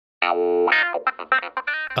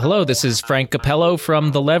Hello, this is Frank Capello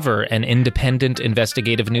from The Lever, an independent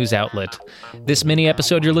investigative news outlet. This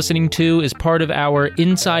mini-episode you're listening to is part of our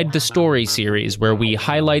Inside the Story series, where we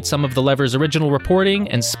highlight some of The Lever's original reporting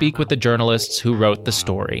and speak with the journalists who wrote the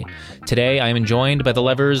story. Today, I am joined by The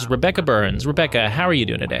Lever's Rebecca Burns. Rebecca, how are you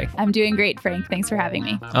doing today? I'm doing great, Frank. Thanks for having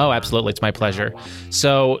me. Oh, absolutely. It's my pleasure.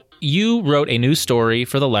 So, you wrote a new story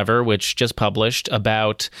for The Lever, which just published,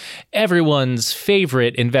 about everyone's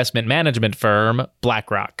favorite investment management firm,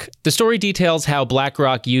 BlackRock. The story details how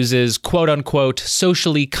BlackRock uses quote-unquote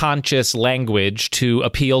socially conscious language to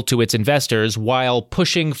appeal to its investors while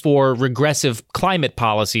pushing for regressive climate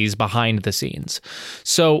policies behind the scenes.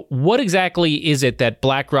 So what exactly is it that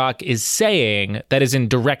BlackRock is saying that is in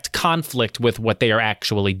direct conflict with what they are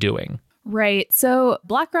actually doing? Right. So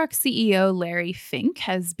BlackRock CEO Larry Fink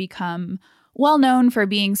has become well known for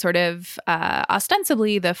being sort of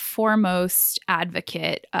ostensibly the foremost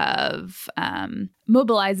advocate of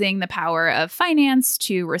mobilizing the power of finance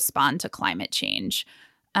to respond to climate change.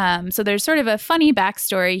 So there's sort of a funny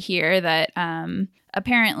backstory here that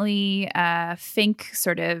apparently Fink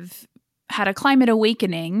sort of had a climate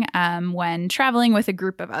awakening when traveling with a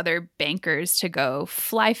group of other bankers to go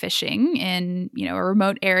fly fishing in, a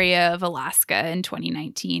remote area of Alaska in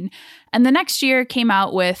 2019. And the next year came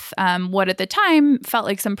out with what at the time felt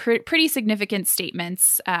like some pretty significant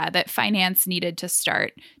statements that finance needed to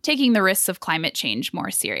start taking the risks of climate change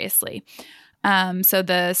more seriously. So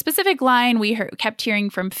the specific line we kept hearing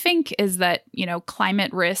from Fink is that,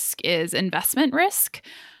 climate risk is investment risk.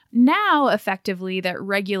 Now, effectively, that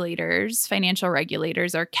financial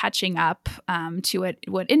regulators, are catching up to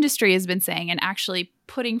what industry has been saying and actually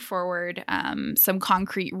putting forward some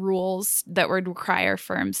concrete rules that would require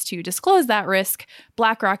firms to disclose that risk.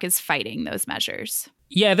 BlackRock is fighting those measures.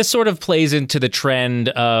 Yeah, this sort of plays into the trend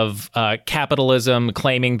of capitalism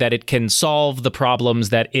claiming that it can solve the problems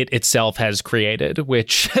that it itself has created,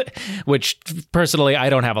 which personally I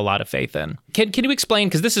don't have a lot of faith in. Can you explain,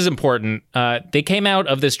 because this is important, they came out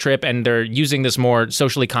of this trip and they're using this more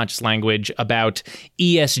socially conscious language about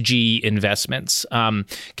ESG investments. Can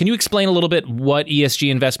you explain a little bit what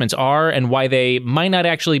ESG investments are and why they might not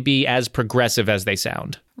actually be as progressive as they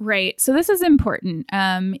sound? Right. So this is important.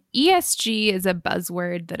 ESG is a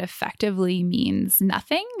buzzword that effectively means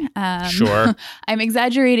nothing. Sure. I'm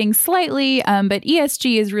exaggerating slightly, but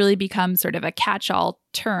ESG has really become sort of a catch-all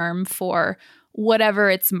term for whatever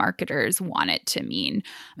its marketers want it to mean.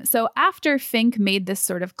 So after Fink made this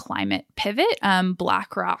sort of climate pivot,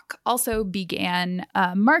 BlackRock also began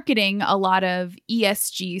marketing a lot of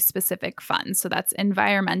ESG-specific funds. So that's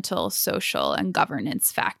environmental, social, and governance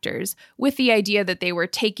factors, with the idea that they were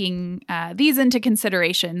taking these into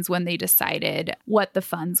considerations when they decided what the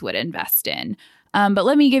funds would invest in. But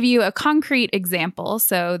let me give you a concrete example.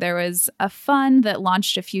 So there was a fund that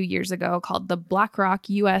launched a few years ago called the BlackRock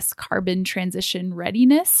U.S. Carbon Transition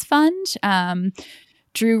Readiness Fund.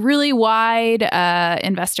 Drew really wide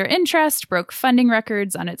investor interest, broke funding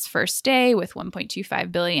records on its first day with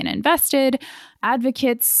 $1.25 billion invested.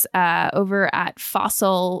 Advocates over at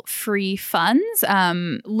Fossil Free Funds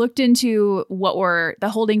looked into what were the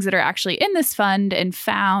holdings that are actually in this fund and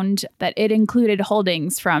found that it included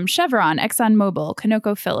holdings from Chevron, ExxonMobil,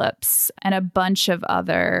 ConocoPhillips, and a bunch of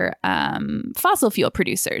other fossil fuel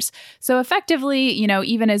producers. So effectively,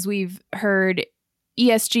 even as we've heard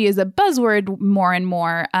ESG is a buzzword more and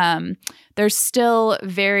more, there's still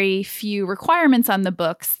very few requirements on the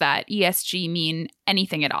books that ESG mean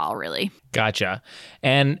anything at all, really. Gotcha.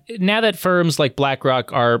 And now that firms like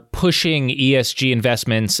BlackRock are pushing ESG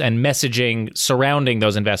investments and messaging surrounding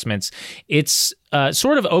those investments, it's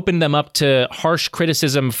sort of opened them up to harsh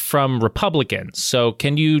criticism from Republicans. So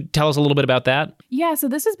can you tell us a little bit about that? Yeah, so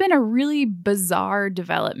this has been a really bizarre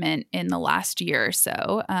development in the last year or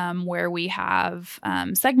so, where we have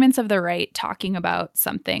segments of the right talking about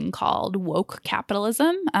something called woke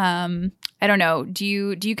capitalism. I don't know. Do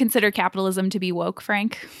you consider capitalism to be woke,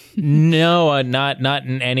 Frank? No, not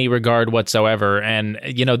in any regard whatsoever. And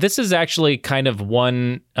this is actually kind of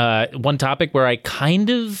one topic where I kind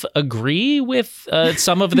of agree with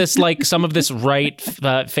some of this right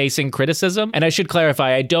facing criticism. And I should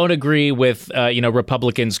clarify, I don't agree with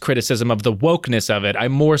Republicans' criticism of the wokeness of it. I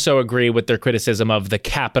more so agree with their criticism of the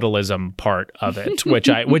capitalism part of it, which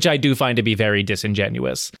I do find to be very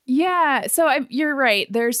disingenuous. Yeah. So you're right.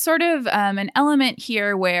 There's sort of an element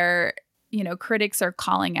here where critics are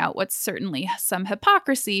calling out what's certainly some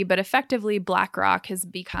hypocrisy, but effectively BlackRock has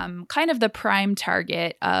become kind of the prime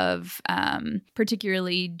target of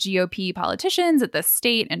particularly GOP politicians at the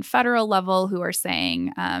state and federal level who are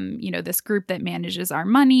saying, this group that manages our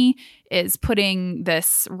money is putting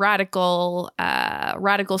this radical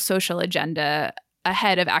social agenda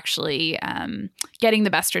ahead of actually getting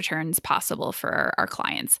the best returns possible for our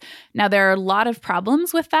clients. Now, there are a lot of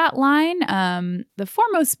problems with that line. The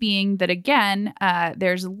foremost being that, again,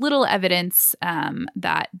 there's little evidence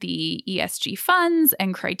that the ESG funds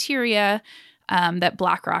and criteria that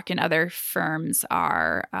BlackRock and other firms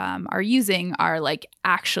are using are like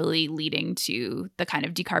actually leading to the kind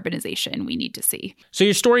of decarbonization we need to see. So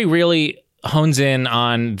your story really hones in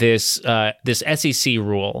on this SEC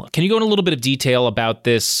rule. Can you go in a little bit of detail about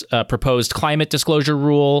this proposed climate disclosure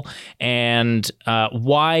rule and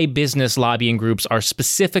why business lobbying groups are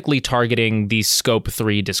specifically targeting these Scope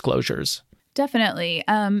 3 disclosures? Definitely.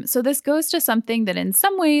 So this goes to something that in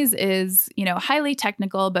some ways is, highly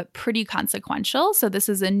technical, but pretty consequential. So this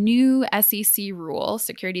is a new SEC rule,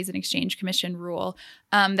 Securities and Exchange Commission rule,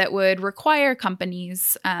 that would require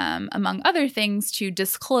companies, among other things, to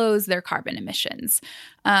disclose their carbon emissions.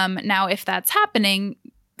 Now, if that's happening,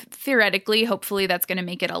 theoretically, hopefully that's going to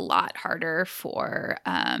make it a lot harder for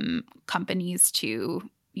companies to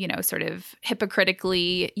sort of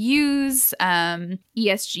hypocritically use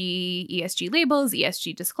ESG labels,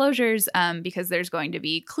 ESG disclosures, because there's going to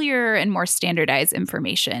be clearer and more standardized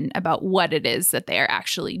information about what it is that they are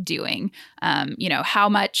actually doing. How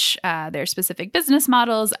much their specific business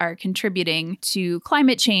models are contributing to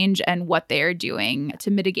climate change and what they are doing to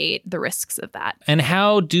mitigate the risks of that. And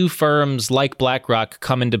how do firms like BlackRock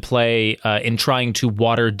come into play in trying to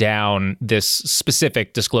water down this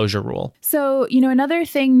specific disclosure rule? So, another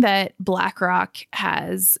thing that BlackRock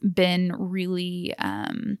has been really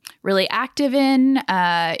active in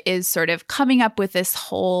is sort of coming up with this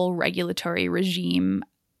whole regulatory regime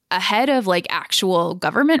ahead of like actual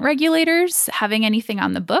government regulators having anything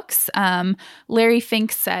on the books. Larry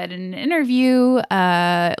Fink said in an interview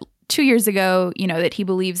 2 years ago, that he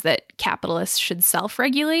believes that capitalists should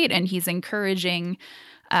self-regulate, and he's encouraging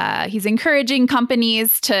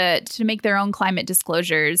companies to make their own climate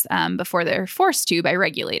disclosures before they're forced to by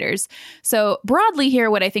regulators. So broadly here,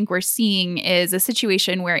 what I think we're seeing is a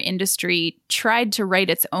situation where industry tried to write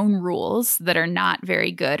its own rules that are not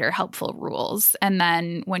very good or helpful rules. And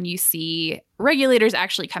then when you see regulators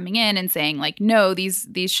actually coming in and saying like, no, these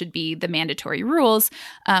should be the mandatory rules,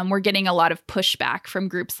 we're getting a lot of pushback from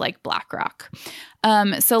groups like BlackRock.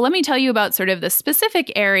 So let me tell you about sort of the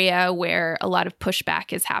specific area where a lot of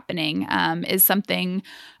pushback is happening is something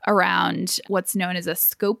around what's known as a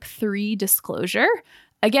Scope 3 disclosure.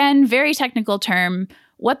 Again, very technical term.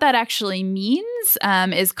 What that actually means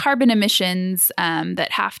is carbon emissions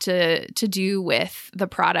that have to do with the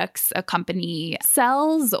products a company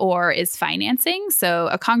sells or is financing. So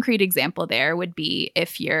a concrete example there would be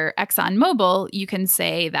if you're ExxonMobil, you can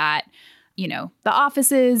say that the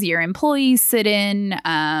offices your employees sit in,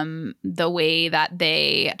 the way that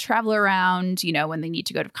they travel around, when they need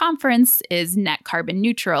to go to conference is net carbon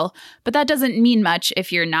neutral. But that doesn't mean much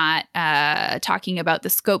if you're not talking about the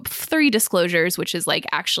Scope 3 disclosures, which is like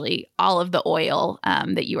actually all of the oil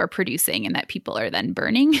that you are producing and that people are then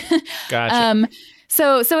burning. Gotcha.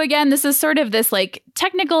 So again, this is sort of this like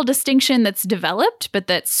technical distinction that's developed, but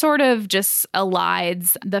that sort of just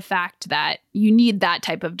elides the fact that you need that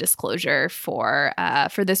type of disclosure for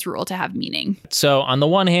this rule to have meaning. So on the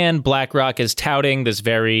one hand, BlackRock is touting this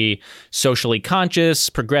very socially conscious,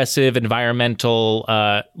 progressive, environmental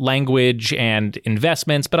language and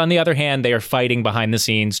investments. But on the other hand, they are fighting behind the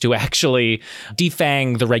scenes to actually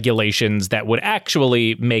defang the regulations that would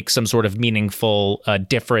actually make some sort of meaningful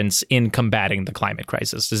difference in combating the climate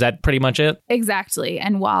crisis. Is that pretty much it? Exactly.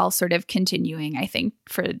 And while sort of continuing, I think,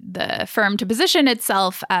 for the firm to position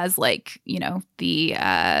itself as like, the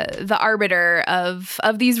arbiter of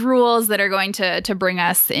these rules that are going to bring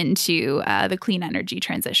us into the clean energy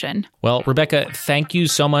transition. Well, Rebecca, thank you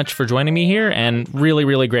so much for joining me here, and really,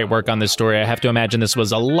 really great work on this story. I have to imagine this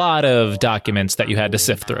was a lot of documents that you had to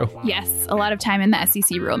sift through. Yes, a lot of time in the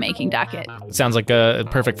SEC rulemaking docket. Sounds like a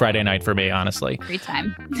perfect Friday night for me, honestly. Great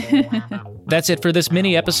time. That's it for this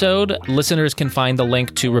mini episode. Listeners can find find the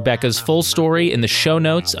link to Rebecca's full story in the show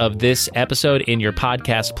notes of this episode in your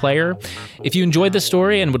podcast player. If you enjoyed the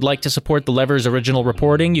story and would like to support The Lever's original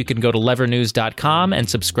reporting, you can go to levernews.com and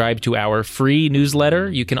subscribe to our free newsletter.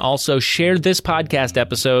 You can also share this podcast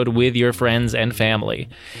episode with your friends and family.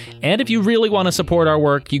 And if you really want to support our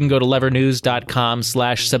work, you can go to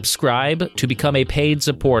levernews.com/subscribe to become a paid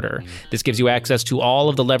supporter. This gives you access to all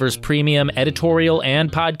of The Lever's premium editorial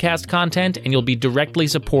and podcast content, and you'll be directly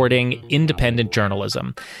supporting independent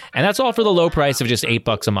journalism. And that's all for the low price of just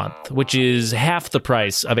 $8 a month, which is half the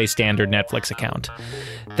price of a standard Netflix account.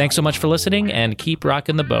 Thanks so much for listening, and keep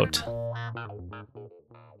rocking the boat.